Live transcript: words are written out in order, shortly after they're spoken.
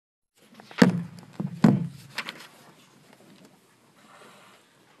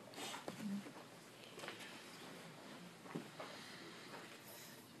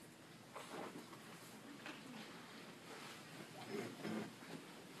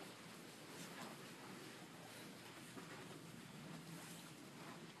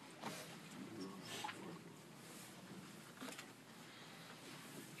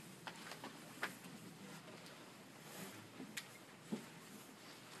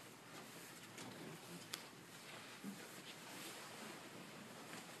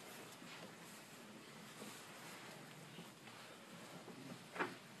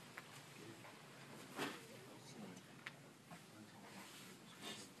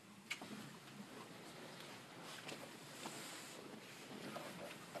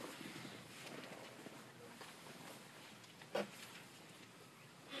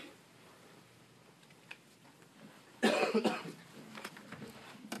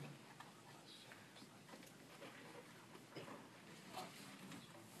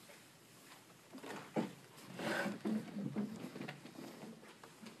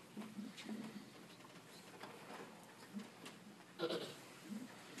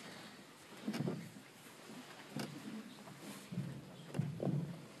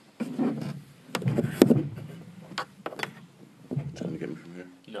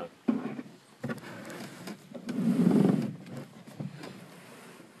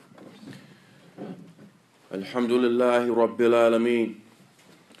الحمد لله رب العالمين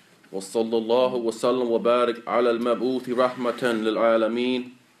وصلى الله وسلم وبارك على المبعوث رحمة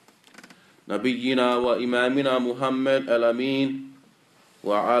للعالمين نبينا وإمامنا محمد الأمين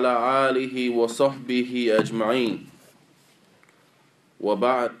وعلى آله وصحبه أجمعين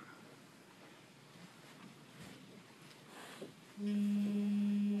وبعد. I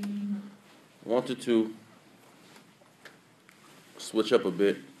wanted to switch up a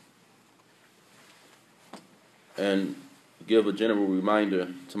bit and give a general reminder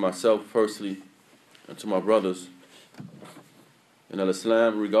to myself firstly and to my brothers in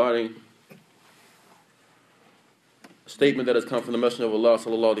Islam regarding a statement that has come from the Messenger of Allah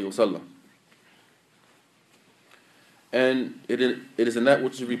sallallahu alaihi wasallam. And it is in that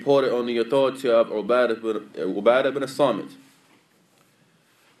which is reported on the authority of Ubadah ibn Samit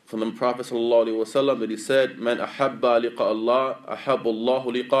from the Prophet sallallahu alaihi wasallam that he said, "Man ahabba liqa Allah, ahabba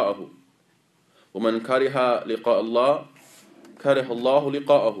Allahu liqa'ahu. وَمَنْ كَرِهَ لِقَاءَ اللَّهِ كَرِهَ اللَّهُ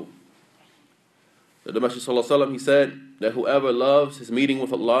لِقَاءَهُ." The Messenger sallallahu alaihi wasallam, he said that whoever loves his meeting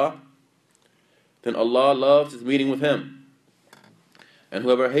with Allah, then Allah loves his meeting with him. And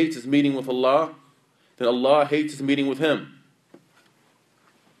whoever hates his meeting with Allah, then Allah hates his meeting with him.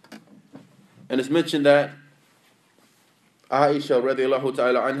 And it's mentioned that Aisha radiallahu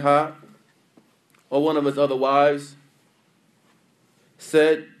ta'ala anha, or one of his other wives,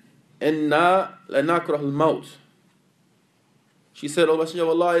 said, "Inna lanakrah al-maut." She said, "O Messenger of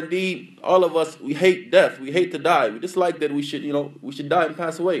Allah, indeed, all of us, we hate death. We hate to die. We dislike that we should die and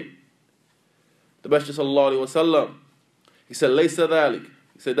pass away." The Messenger sallallahu alaihi wasallam, he said, "Laysa dhalik."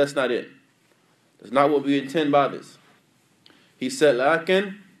 He said, "That's not it. That's not what we intend by this." He said,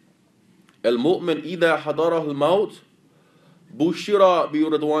 "Lakin al-mu'min idha hadarahu al-maut bushira bi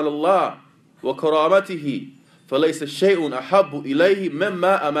ridwan Allah wa karamatihi فَلَيْسَ شَيْءٌ أَحَبُّ إِلَيْهِ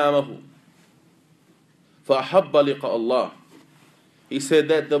مِمَّا أَمَامَهُ فَأَحَبَّ لِقَاءَ اللَّهِ." He said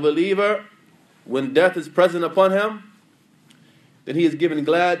that the believer, when death is present upon him, then he is given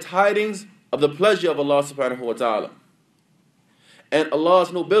glad tidings of the pleasure of Allah subhanahu wa ta'ala and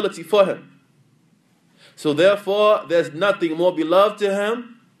Allah's nobility for him. So therefore, there's nothing more beloved to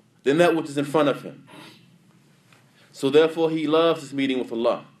him than that which is in front of him. So therefore, he loves his meeting with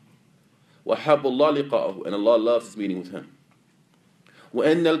Allah. وَحَبَّ اللَّهِ لِقَاءَهُ, and Allah loves his meeting with him.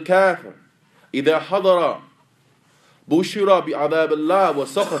 وَإِنَّ الْكَافِرَ إِذَا حَضَرَ بُشِرَ بِعَذَابِ اللَّهِ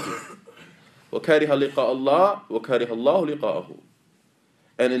وَسَخَطِهِ وَكَرِهَ لِقَاءَ اللَّهِ وَكَرِهَ اللَّهُ لِقَاءَهُ.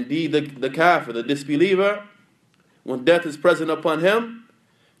 And indeed the kafir, the disbeliever, when death is present upon him,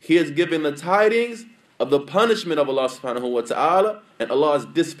 he is given the tidings of the punishment of Allah subhanahu wa ta'ala and Allah's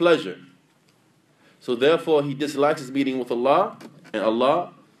displeasure. So therefore he dislikes his meeting with Allah, and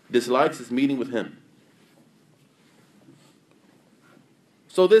Allah dislikes his meeting with him.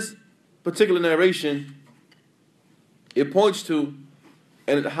 So this particular narration, it points to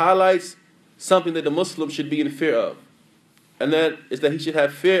and it highlights something that the Muslim should be in fear of. And that is that he should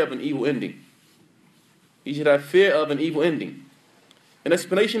have fear of an evil ending. He should have fear of an evil ending. An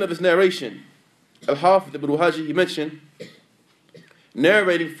explanation of this narration, Al-Hafidh ibn Haji, he mentioned,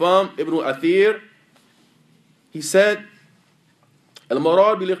 narrating from Ibn Athir, he said,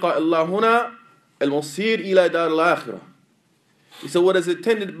 "Al-Marad bi-liqa' Allah huna al-musir ila dar al-akhirah." He said, what is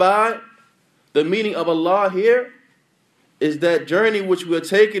intended by the meaning of Allah here is that journey which we are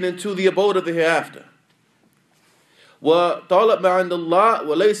taken into the abode of the hereafter. وَطَالَبْ مَعَنْدَ اللَّهِ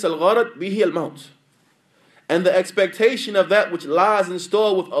وَلَيْسَ الْغَرَدْ بِهِ الْمَوْتِ. And the expectation of that which lies in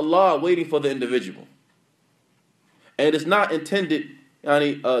store with Allah waiting for the individual. And it is not intended,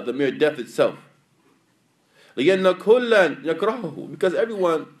 the mere death itself. لِيَنَّ كُلًّا يَكْرَهُهُ, because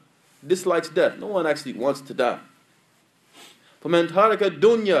everyone dislikes death. No one actually wants to die. فَمَنْ تَرَكَ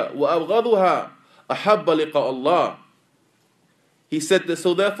الدُّنْيَا وَأَبْغَضُهَا أَحَبَّ لِقَاءَ اللَّهِ. He said that,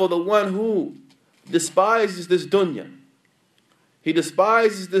 so therefore the one who despises this dunya, he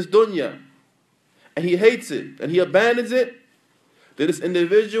despises this dunya, and he hates it, and he abandons it, then this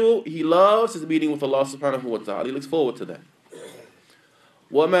individual, he loves his meeting with Allah subhanahu wa ta'ala. He looks forward to that.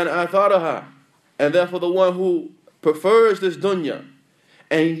 وَمَنْ آثَارَهَا, and therefore the one who prefers this dunya,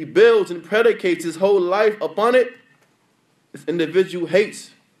 and he builds and predicates his whole life upon it, this individual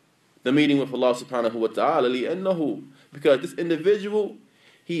hates the meeting with Allah subhanahu wa ta'ala. لِأَنَّهُ, because this individual,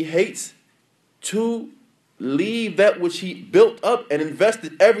 he hates to leave that which he built up and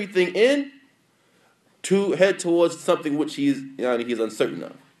invested everything in to head towards something which he is uncertain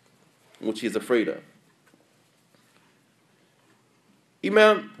of, which he is afraid of.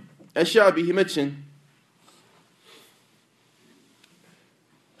 Imam Ash-Shabi, he mentioned,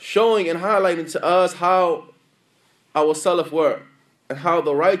 showing and highlighting to us how our Salaf were, and how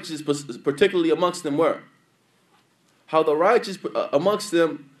the righteous, particularly amongst them, were. how the righteous amongst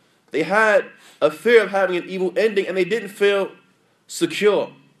them, they had a fear of having an evil ending, and they didn't feel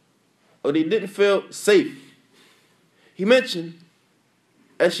secure, or they didn't feel safe. He mentioned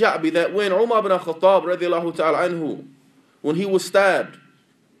Ash-Sha'bi that when Umar ibn al-Khattab radiallahu ta'ala anhu, when he was stabbed,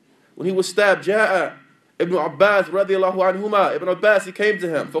 Ja'a ibn Abbaas radiallahu anhuma, Ibn Abbas, he came to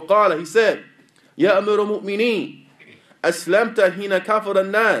him, فقال, he said, Ya Amir al-Mu'mineen, أسلمت حين كفر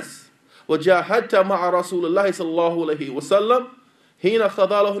الناس وجاهدت مع رسول الله صلى الله عليه وسلم حين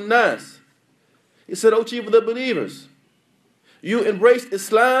خذله الناس. He said, O chief of the believers, you embraced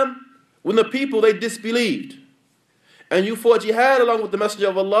Islam when the people, they disbelieved. And you fought jihad along with the Messenger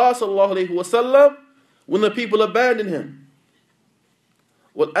of Allah sallallahu alayhi wa sallam when the people abandoned him.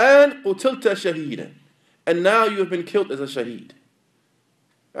 وَالْآنْ قُتِلْتَ شَهِيدًا. And now you have been killed as a shaheed.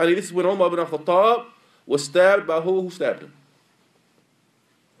 And this is when Umar ibn al-Khattab was stabbed by who stabbed him?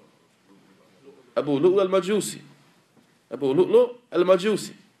 Aboo Lu'lu al-Majusi. Aboo Lu'lu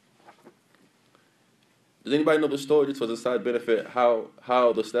al-Majusi. Does anybody know the story? This was a side benefit, how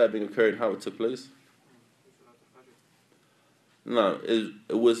the stabbing occurred and how it took place? No,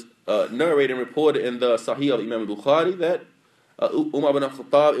 it was narrated and reported in the Sahih of Imam Bukhari that Umar ibn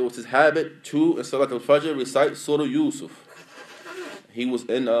al-Khattab, it was his habit to, in Salat al-Fajr, recite Surah Yusuf. He was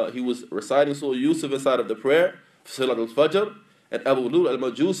reciting Surah Yusuf inside of the prayer, Salat al-Fajr, and Aboo Lu'lu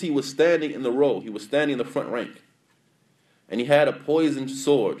al-Majusi was standing in the row. He was standing in the front rank. And he had a poisoned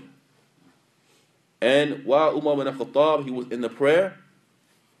sword. And while Umar ibn al-Khattab, he was in the prayer,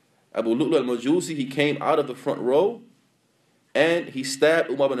 Aboo Lu'lu al-Majusi, he came out of the front row, and he stabbed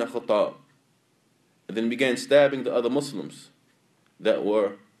Umar ibn al-Khattab. And then began stabbing the other Muslims that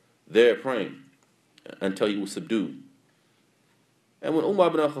were there praying until he was subdued. And when Umar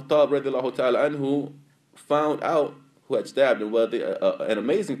ibn al-Khattab radiallahu ta'ala anhu found out who had stabbed him, well, an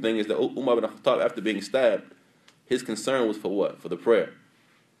amazing thing is that Umar ibn al-Khattab, after being stabbed, his concern was for what? For the prayer.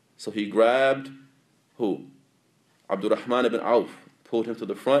 So he grabbed who? Abdurrahman ibn Auf, pulled him to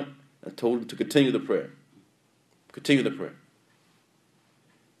the front and told him to continue the prayer. Continue the prayer.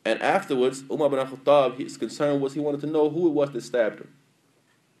 And afterwards, Umar ibn al-Khattab, his concern was he wanted to know who it was that stabbed him.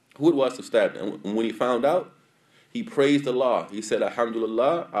 Who it was that stabbed him. And when he found out, he praised Allah. He said,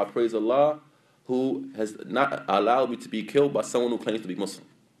 Alhamdulillah, I praise Allah who has not allowed me to be killed by someone who claims to be Muslim.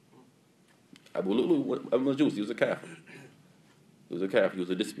 Aboo Lu'lu al-Majusi, he was a kafir. He was a kafir. He was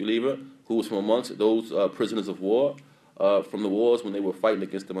a disbeliever who was from amongst those prisoners of war from the wars when they were fighting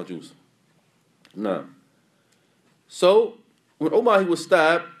against the Majus. Now, so when Umar, he was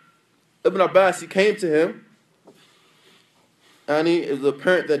stabbed, Ibn Abbas, he came to him, and it was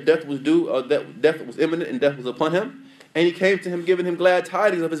apparent that death was due, that death was imminent and death was upon him. And he came to him giving him glad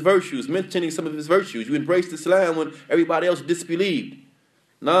tidings of his virtues, mentioning some of his virtues. You embraced Islam when everybody else disbelieved.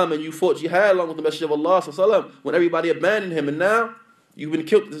 Naam, and you fought jihad along with the Masjid of Allah sallallahu when everybody abandoned him, and now you've been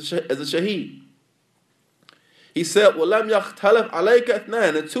killed as a shaheed. He said, وَلَمْ يَخْتَلَفْ عَلَيْكَ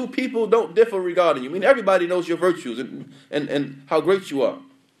اثْنَانِ. And two people don't differ regarding you. I mean, everybody knows your virtues and how great you are.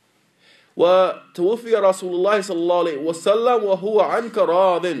 وَتَوُفِيَ رَسُولُ اللَّهِ صَلَّى اللَّهُ عَلَيْهِ وَسَلَّمَ وَهُوَ عَنْكَ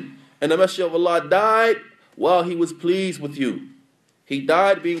رَاضٍ. And the Messenger of Allah died while he was pleased with you. He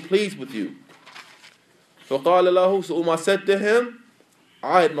died being pleased with you. فَقَالَ لَهُ. So Umar said to him,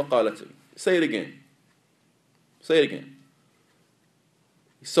 عَيْدْ مَقَالَتِهِ. Say it again. Say it again.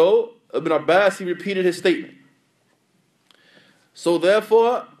 So Ibn Abbas, he repeated his statement. So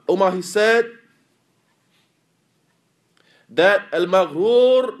therefore, Umar, he said that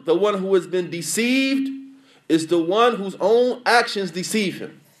al-maghrur, the one who has been deceived, is the one whose own actions deceive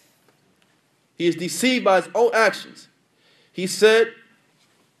him. He is deceived by his own actions. He said,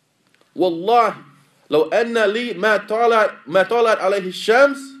 Wallahi, لو أن لي ما طلعت عليه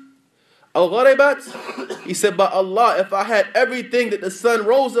الشمس أو غربت. He said, by Allah, if I had everything that the sun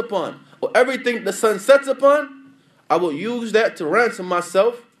rose upon, or everything that the sun sets upon, I will use that to ransom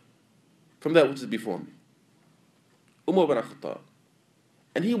myself from that which is before me. Umar ibn al-Khattab.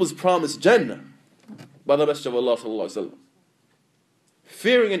 And he was promised Jannah by the Messenger of Allah sallallahu alaihi wasallam,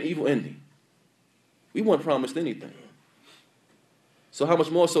 fearing an evil ending. We weren't promised anything. So how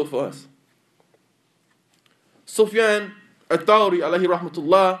much more so for us? Sufyan al-Thawri alayhi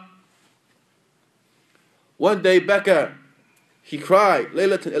rahmatullah, one day Baka, he cried,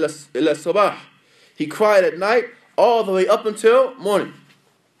 Laylatan ila sabah. He cried at night all the way up until morning.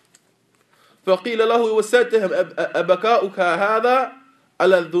 فَقِيلَ لَهُ, it was said to him, أَبَكَاؤُكَ هَذَا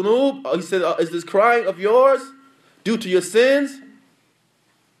عَلَى الذُّنُوبِ. He said, is this crying of yours due to your sins?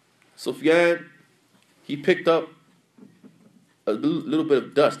 Sufyan, he picked up a little bit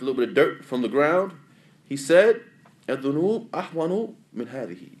of dust, a little bit of dirt from the ground. He said, الذُّنُوبِ أَحْوَنُ مِنْ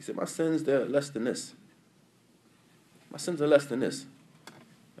هَذِهِ. He said, my sins, they're less than this. My sins are less than this.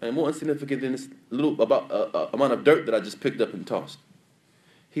 And more insignificant than this little amount of dirt that I just picked up and tossed.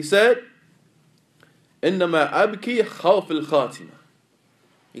 He said, إِنَّمَا أَبْكِي خَوْفِ الْخَاتِمَةِ.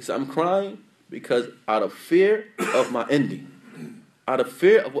 He said, I'm crying because out of fear of my ending. Out of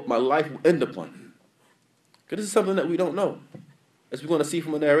fear of what my life will end upon. Because this is something that we don't know. As we're going to see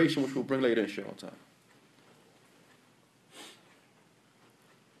from a narration which we'll bring later inshallah.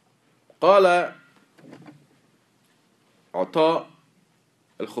 قال عطاء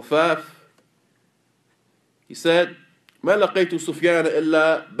الخفاف, he said, ما لقيت سفيان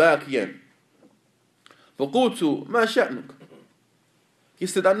إلا باكيا فقلت ما شأنك. He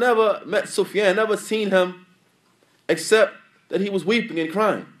said, I never met Sufyan, never seen him except that he was weeping and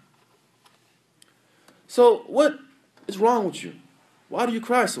crying. So what is wrong with you? Why do you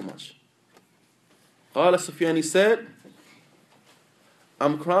cry so much? قال Sufyan, he said,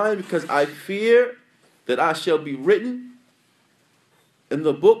 I'm crying because I fear that I shall be written in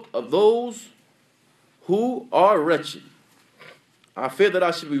the book of those who are wretched. I fear that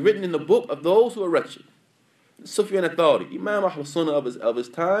I should be written in the book of those who are wretched. Sufyan al-Thawri, Imam Ahl Sunnah of his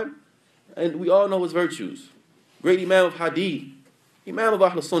time, and we all know his virtues. Great Imam of Hadith, Imam of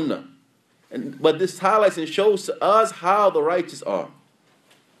Ahl Sunnah. But this highlights and shows to us how the righteous are.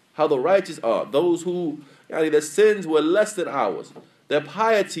 How the righteous are. Those who, their sins were less than ours. Their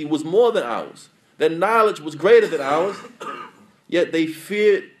piety was more than ours. Their knowledge was greater than ours. Yet they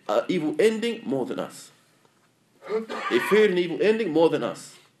feared an evil ending more than us. They feared an evil ending more than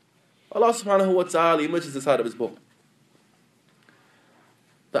us. Allah subhanahu wa ta'ala mentions this out of his book.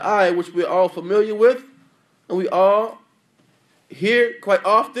 The ayah which we're all familiar with, and we all hear quite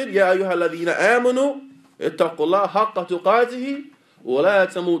often, Ya ayyuha alladhina amanu, ittaqullaha haqqa tuqatihi, wa la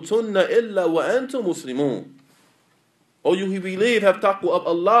tamutunna illa wa antum muslimun. O you who believe, have taqwa of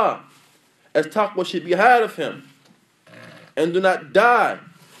Allah, as taqwa should be had of Him. And do not die.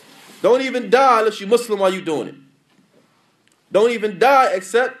 Don't even die unless you're Muslim while you're doing it. Don't even die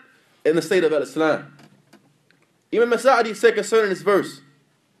except in the state of al-Islam. Imam Sa'di said concerning this verse,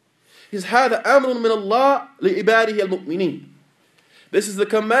 he says, هَذَا أَمْرٌ مِّنَ اللَّهِ لِعِبَادِهِ الْمُؤْمِنِينَ. This is the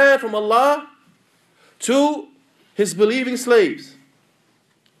command from Allah to His believing slaves.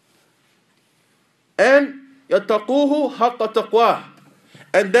 And يَتَّقُوهُ حَقَّ تَقْوَاهُ.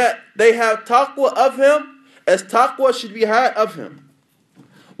 And that they have taqwa of Him as taqwa should be had of Him.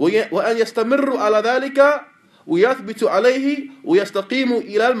 وَأَنْ يَسْتَمِرُّوا عَلَى ذَلِكَ وَيَثْبِتُ عَلَيْهِ وَيَسْتَقِيمُوا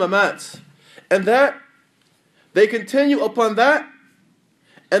إِلَى الْمَمَاتِ. And that they continue upon that,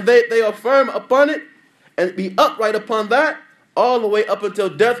 and they are firm upon it, and be upright upon that, all the way up until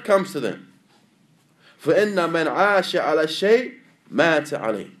death comes to them. فَإِنَّ مَنْ عَاشَ عَلَى الشَّيْءِ مَاتَ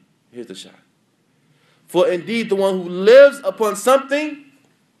عَلَيْهِ. Here's the shot. For indeed the one who lives upon something,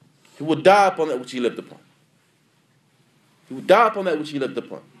 he will die upon that which he lived upon. He will die upon that which he lived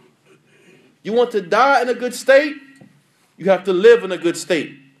upon. You want to die in a good state? You have to live in a good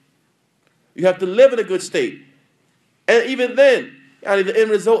state. You have to live in a good state. And even then, the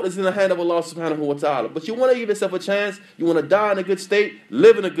end result is in the hand of Allah subhanahu wa ta'ala. But you want to give yourself a chance. You want to die in a good state.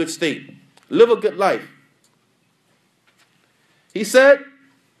 Live in a good state. Live a good life. He said,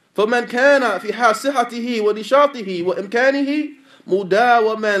 فَمَنْ كَانَ فِي حَاسِحَتِهِ وَنِشَاطِهِ وَإِمْكَانِهِ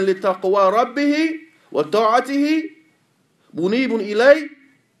مُدَاوَمًا لِتَقْوَى رَبِّهِ وَطَاعَتِهِ مُنِيبٌ إِلَيْهِ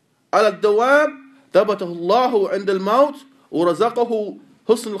على الدوام ثبته الله عند الموت ورزقه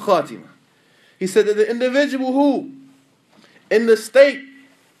حسن الخاتمة. He said that the individual who, in the state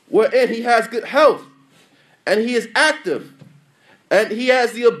wherein he has good health, and he is active, and he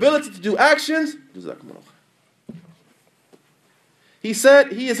has the ability to do actions, he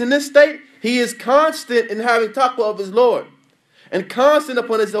said he is in this state, he is constant in having taqwa of his Lord, and constant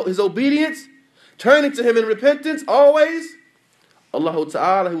upon his obedience, turning to Him in repentance always. Allah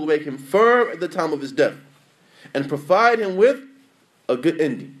Ta'ala, He will make him firm at the time of his death and provide him with a good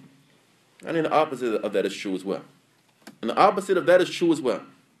ending. And then the opposite of that is true as well. And the opposite of that is true as well.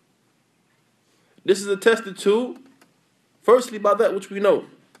 This is attested to, firstly, by that which we know.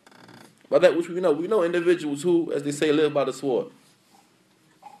 By that which we know. We know individuals who, as they say, live by the sword.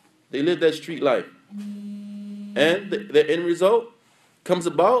 They live that street life. And the end result comes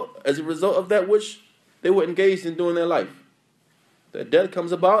about as a result of that which they were engaged in during their life. That death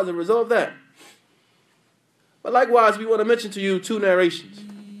comes about as a result of that. But likewise, we want to mention to you two narrations.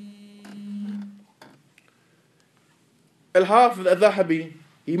 Al-Hafiz al-Dhahabi,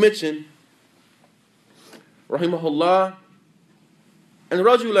 he mentioned, rahimahullah, and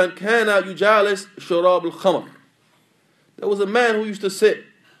rajulan kana yujalis shurab al-khamr. There was a man who used to sit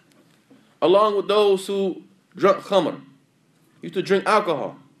along with those who drank khamr, used to drink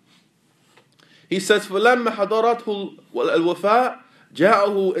alcohol. He says, فَلَمَّ حَضَرَتْهُ الْوَفَاء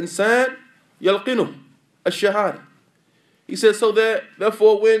جَاءَهُ إِنسَانٌ يَلْقِنُهُ الشَّهَادَةِ. He says, so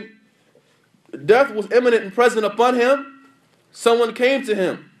therefore when death was imminent and present upon him, someone came to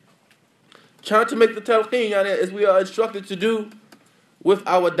him, trying to make the talqeen, as we are instructed to do with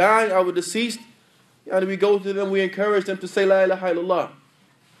our dying, our deceased. We go to them, we encourage them to say La ilaha illallah.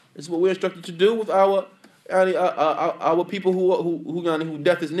 This is what we're instructed to do with our people who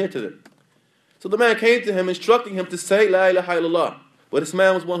death is near to them. So the man came to him, instructing him to say La ilaha illallah. But this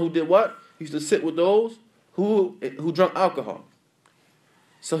man was one who did what? He used to sit with those who drank alcohol.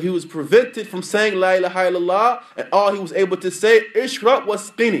 So he was prevented from saying La ilaha illallah, and all he was able to say, Ishrab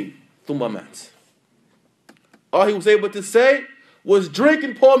wasqini thumma mat. All he was able to say was drink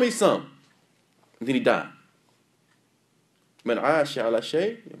and pour me some. And then he died. Man aasha ala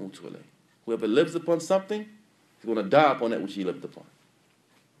shay yamutu alayh. Whoever lives upon something, he's going to die upon that which he lived upon.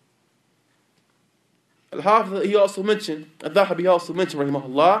 Al-Hafiz, he also mentioned, Al-Dhahabi also mentioned,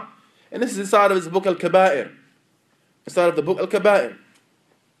 rahimahullah, and this is inside of his book Al-Kaba'ir, inside of the book Al-Kaba'ir,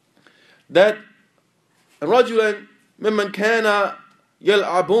 that رَجُلًا مِمَّنْ كَانَ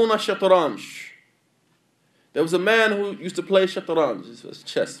يَلْعَبُونَ الشَّطْرَنْجِ. There was a man who used to play shatranj, it's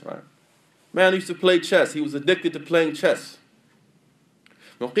chess, right? Man used to play chess. He was addicted to playing chess.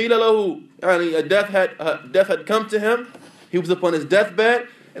 وَقِيلَ لَهُ, a death had come to him. He was upon his deathbed,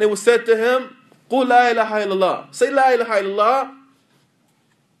 and it was said to him, قُل لَا إِلَهَ إِلَّا اللَّهِ. Say La ilaha illallah.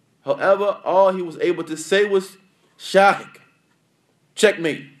 However, all he was able to say was shahik.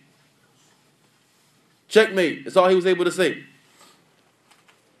 Checkmate. Checkmate. That's all he was able to say.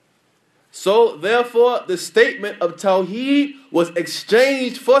 So, therefore, the statement of Tawheed was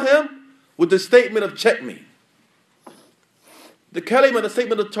exchanged for him with the statement of checkmate. The kalima, the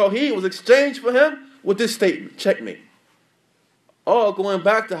statement of Tawheed, was exchanged for him with this statement, checkmate. All going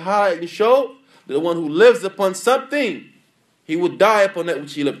back to highlight and show that the one who lives upon something, he will die upon that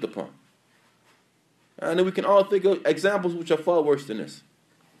which he lived upon. And then we can all think of examples which are far worse than this.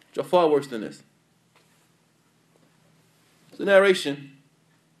 It's a narration.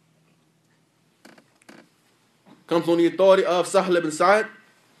 Comes on the authority of Sahl ibn Sa'id,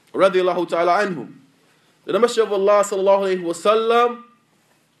 radiyallahu ta'ala anhu. The Messenger of Allah sallallahu alayhi wa sallam,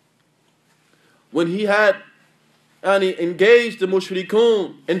 when he had engaged the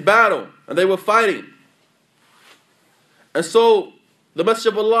mushrikun in battle, and they were fighting. And so, the Messenger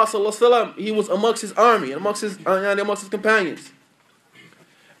of Allah sallallahu alayhi wa sallam, he was amongst his army, amongst his companions.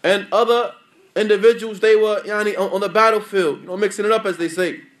 And other individuals, they were on the battlefield, mixing it up as they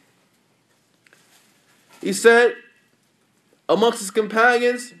say. He said, amongst his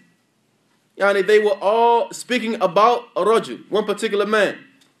companions, they were all speaking about a rajul, one particular man.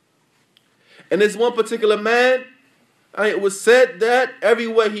 And this one particular man, it was said that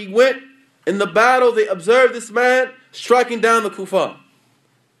everywhere he went in the battle, they observed this man striking down the kuffar.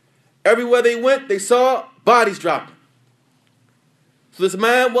 Everywhere they went, they saw bodies dropping. So this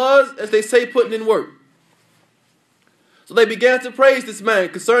man was, as they say, putting in work. So they began to praise this man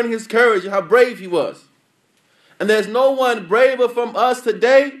concerning his courage and how brave he was. And there's no one braver from us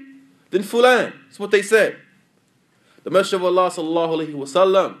today than Fulan. That's what they said. The Messenger of Allah sallallahu alayhi wa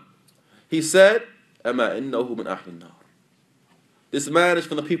sallam, he said, Ama innahu min ahli an-nar. This man is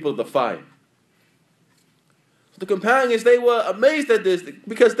from the people of the fire. So the companions, they were amazed at this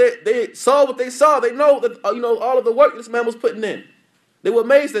because they saw what they saw. They know that all of the work this man was putting in. They were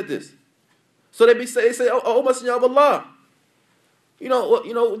amazed at this. So they say, oh Messenger of Allah,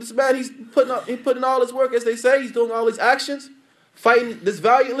 this man, he's putting all his work, as they say, he's doing all these actions, fighting this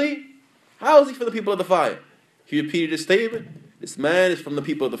valiantly. How is he from the people of the fire? He repeated his statement, this man is from the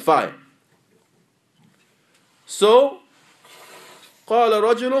people of the fire. So, قال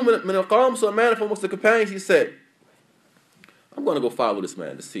رجل من القوم, so a man from amongst the companions, he said, I'm going to go follow this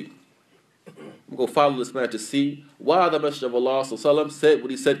man to see. I'm going to follow this man to see why the Messenger of Allah sallallahu alaihi wasallam said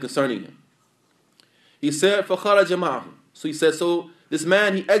what he said concerning him. He said, فَخَرَجَ مَعَهُ. So he said, so this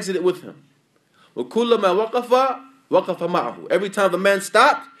man, he exited with him. وَكُلَّمَا وَقَفَ مَعَهُ. Every time the man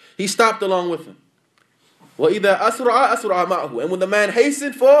stopped, he stopped along with him. وَإِذَا أَسْرَعَ مَعَهُ. And when the man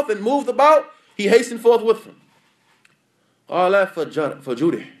hastened forth and moved about, he hastened forth with him. قَالَ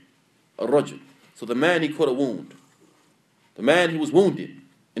فَجُرِحْ الرَّجُلُ. So the man, he caught a wound. The man, he was wounded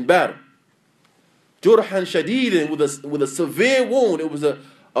in battle. جُرْحًا شَدِيدًا, with a severe wound. It was a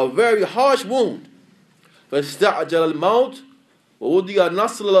very harsh wound. فَاسْتَعْجَلَ الْمَوْتِ وَوُضِيَ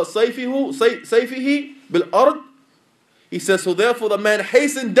نَصْلَ سَيْفِهِ بِالْأَرْضِ. He says, so therefore the man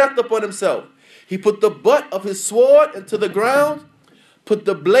hastened death upon himself. He put the butt of his sword into the ground, put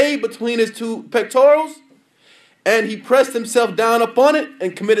the blade between his two pectorals, and he pressed himself down upon it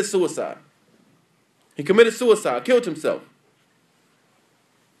and committed suicide. He committed suicide, killed himself.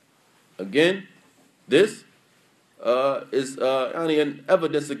 Again, this is an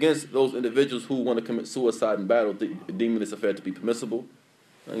evidence against those individuals who want to commit suicide in battle, deeming this affair to be permissible.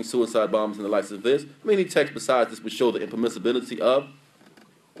 Suicide bombs and the likes of this. Many texts besides this would show the impermissibility of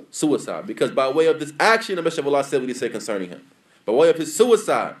suicide, because by way of this action, the Messenger of Allah said what he said concerning him. By way of his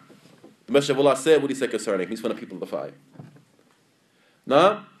suicide, the Messenger of Allah said what he said concerning him. He's from the people of the fire.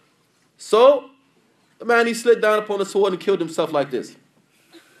 Now, so the man, he slid down upon the sword and killed himself like this.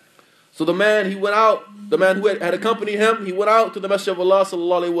 So the man, he went out, the man who had accompanied him, he went out to the Messenger of Allah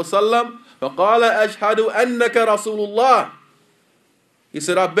sallallahu alayhi wa sallam, فَقَالَ أَشْهَدُ أَنَّكَ رَسُولُ اللَّهِ. He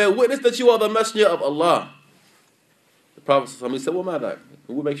said, I bear witness that you are the Messenger of Allah. The Prophet sallallahu alayhi wa sallam, he said, well, my God,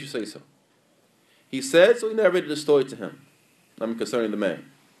 what makes you say so? He said, so he narrated the story to him, concerning the man,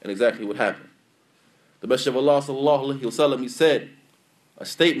 and exactly what happened. The Messenger of Allah sallallahu alayhi wa sallam, he said, a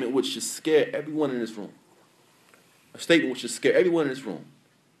statement which should scare everyone in this room. A statement which should scare everyone in this room.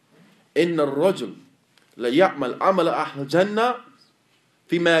 إِنَّ الرَّجُلَ لَيَعْمَلْ عَمَلَ أَهْلِ الْجَنَّةِ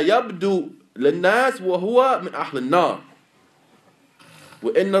فِيمَا يَبْدُو لِلنَّاسِ وَهُوَ مِنْ أَهْلِ النَّارِ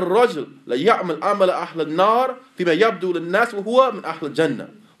وَإِنَّ الرَّجُلَ لَيَعْمَلْ عَمَلَ أَهْلِ النَّارِ فِيمَا يَبْدُو لِلنَّاسِ وَهُوَ مِنْ أَهْلِ الْجَنَّةِ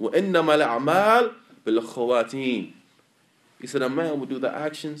وَإِنَّمَا الْأَعْمَالُ بِالْخَوَاتِيمِ. He said, a man will do the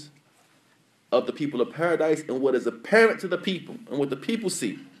actions of the people of paradise and what is apparent to the people and what the people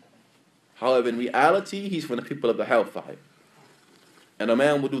see. However, in reality, he's from the people of the hellfire. And a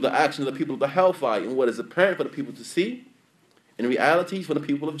man will do the actions of the people of the hellfire and what is apparent for the people to see. In reality, he's from the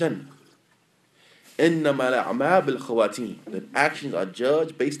people of Jannah. إِنَّمَا الْأَعْمَالُ بِالْخَوَاتِيمِ. That actions are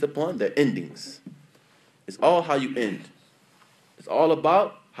judged based upon their endings. It's all how you end. It's all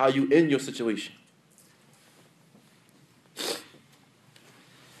about how you end your situation.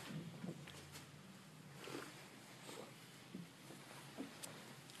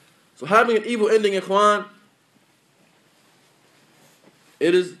 So having an evil ending, ikhwan,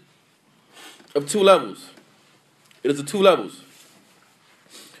 it is of two levels. It is of two levels.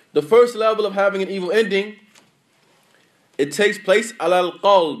 The first level of having an evil ending, it takes place ala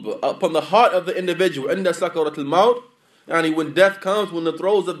al-qalb, upon the heart of the individual. Inda sakarat al-maut, yani when death comes, when the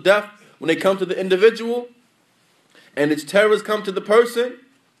throes of death, when they come to the individual, and its terrors come to the person,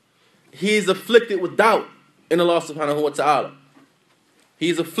 he is afflicted with doubt in Allah subhanahu wa ta'ala. He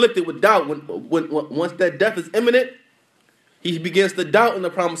is afflicted with doubt. Once that death is imminent, he begins to doubt in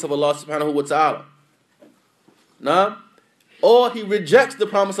the promise of Allah subhanahu wa ta'ala. Nah? Or he rejects the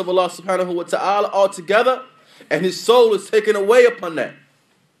promise of Allah subhanahu wa ta'ala altogether, and his soul is taken away upon that,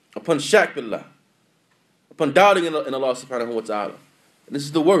 upon shak billah, upon doubting in Allah subhanahu wa ta'ala. And this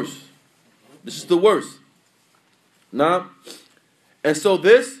is the worst. This is the worst. Nah? And so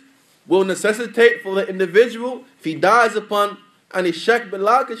this will necessitate for the individual, if he dies upon and shak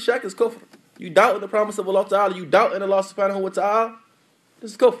billah, because shak is kufr. You doubt in the promise of Allah ta'ala, you doubt in Allah subhanahu wa ta'ala,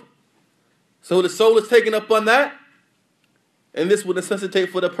 this is kufr. So the soul is taken up on that, and this will necessitate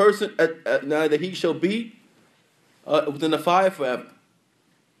for the person now that he shall be within the fire forever.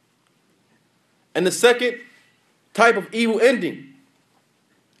 And the second type of evil ending,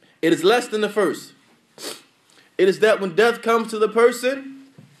 it is less than the first. It is that when death comes to the person,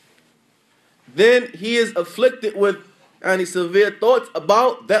 then he is afflicted with and severe thoughts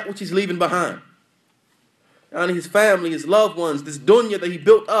about that which he's leaving behind. And his family, his loved ones, this dunya that he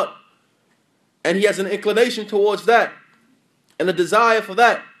built up. And he has an inclination towards that. And a desire for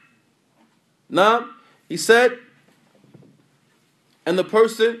that. Now, he said, and the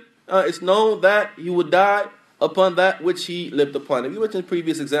person, it's known that he would die upon that which he lived upon. And we mentioned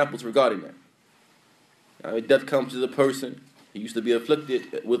previous examples regarding that. Death comes to the person. He used to be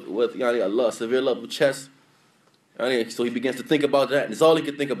afflicted with Allah, severe love of chest. So he begins to think about that, and it's all he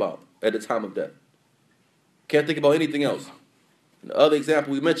could think about at the time of death. Can't think about anything else. And the other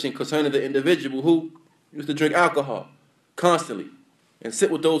example we mentioned concerning the individual who used to drink alcohol constantly and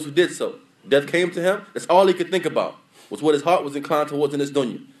sit with those who did so. Death came to him, that's all he could think about, was what his heart was inclined towards in this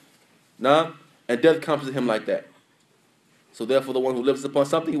dunya. Nah? And death comes to him like that. So therefore the one who lives upon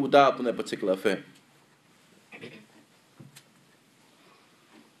something, he will die upon that particular affair.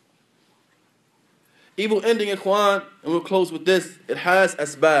 Evil ending, ikhwan, and we'll close with this, it has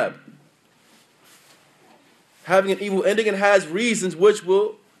asbab. Having an evil ending, it has reasons which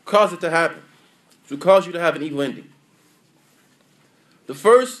will cause it to happen. Which will cause you to have an evil ending. The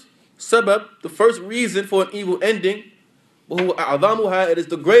first sabab, the first reason for an evil ending, it is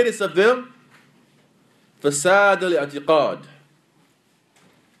the greatest of them, fasad al-i'tiqad.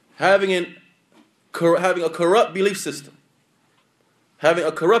 Having a corrupt belief system. Having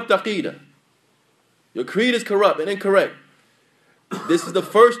a corrupt aqeedah. Your creed is corrupt and incorrect. this is the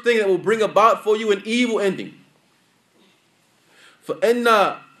first thing that will bring about for you an evil ending.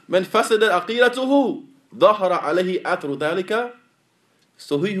 فَإِنَّ مَنْ فَسَدَ عَقِيدَتُهُ ظَهَرَ عَلَيْهِ أَثْرُ ذَلِكَ.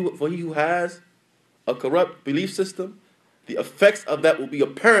 So for he who has a corrupt belief system, the effects of that will be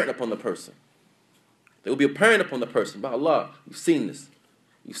apparent upon the person. They will be apparent upon the person. By Allah, you've seen this.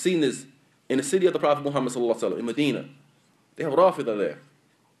 You've seen this in the city of the Prophet Muhammad sallallahu alaihi wasallam, in Medina. They have Rafidah there.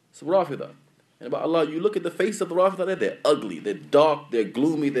 It's Rafidah. And by Allah, you look at the face of the Rafidah there, they're ugly, they're dark, they're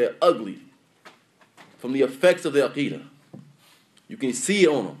gloomy, they're ugly. From the effects of their Aqidah. You can see it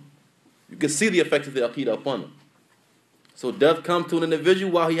on them. You can see the effects of their Aqidah upon them. So death comes to an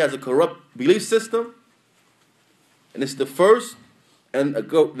individual while he has a corrupt belief system. And it's the first and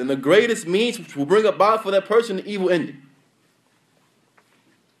the greatest means which will bring about for that person an evil ending.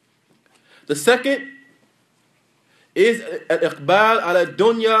 The second is al-iqbal ala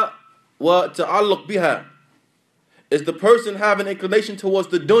dunya wa ta'alluq biha. Is the person having inclination towards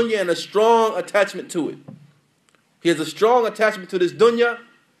the dunya and a strong attachment to it. He has a strong attachment to this dunya,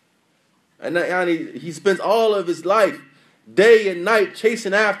 and he spends all of his life, day and night,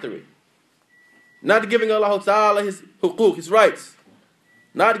 chasing after it. Not giving Allah Ta'ala his huquq, his rights.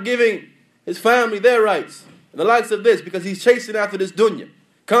 Not giving his family their rights. And the likes of this, because he's chasing after this dunya,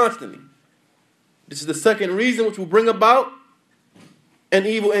 constantly. This is the second reason which will bring about an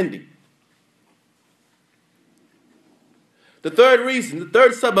evil ending. The third reason, the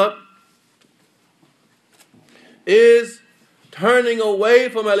third sabab, is turning away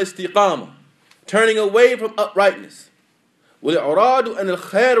from al-istiqamah, turning away from uprightness. وَالْإِعْرَاضُ أَنِ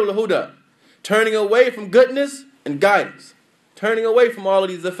الْخَيْرُ وَالْهُدَى, turning away from goodness and guidance, turning away from all of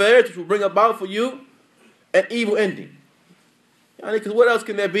these affairs which will bring about for you an evil ending. Because what else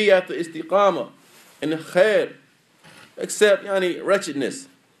can there be after istiqamah and khair except wretchedness,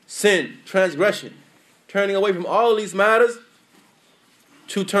 sin, transgression, turning away from all these matters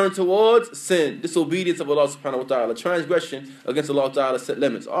to turn towards sin, disobedience of Allah subhanahu wa ta'ala, transgression against Allah ta'ala set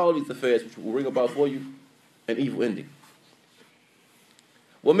limits, all these affairs which will bring about for you an evil ending.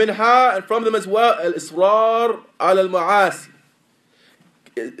 وَمِنْهَا, and from them as well, al-israr al-ma'asi,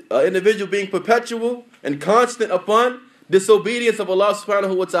 an individual being perpetual and constant upon disobedience of Allah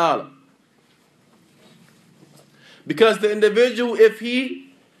subhanahu wa ta'ala. Because the individual, if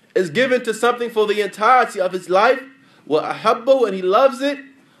he is given to something for the entirety of his life, وَأَحَبَّهُ, and he loves it,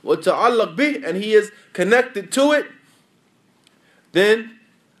 وَتَعَلَّقْ بِهِ, and he is connected to it, then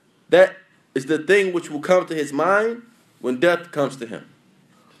that is the thing which will come to his mind when death comes to him.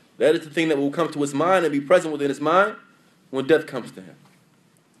 That is the thing that will come to his mind and be present within his mind when death comes to him.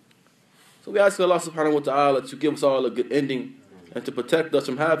 So we ask Allah subhanahu wa ta'ala to give us all a good ending and to protect us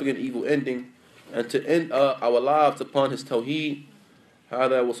from having an evil ending and to end our lives upon his tawheed.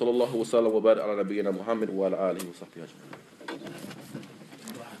 هذا وصلى الله وسلم وبارك على نبينا محمد وعلى آله وصحبه أجمعين.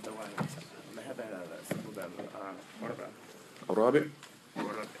 الرابع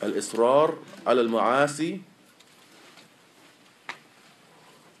الإصرار على المعاصي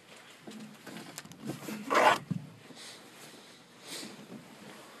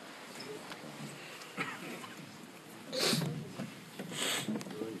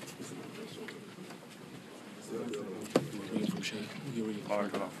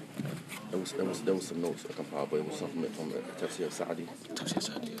There was some notes I compiled, but it was something from Tafsir Sa'di.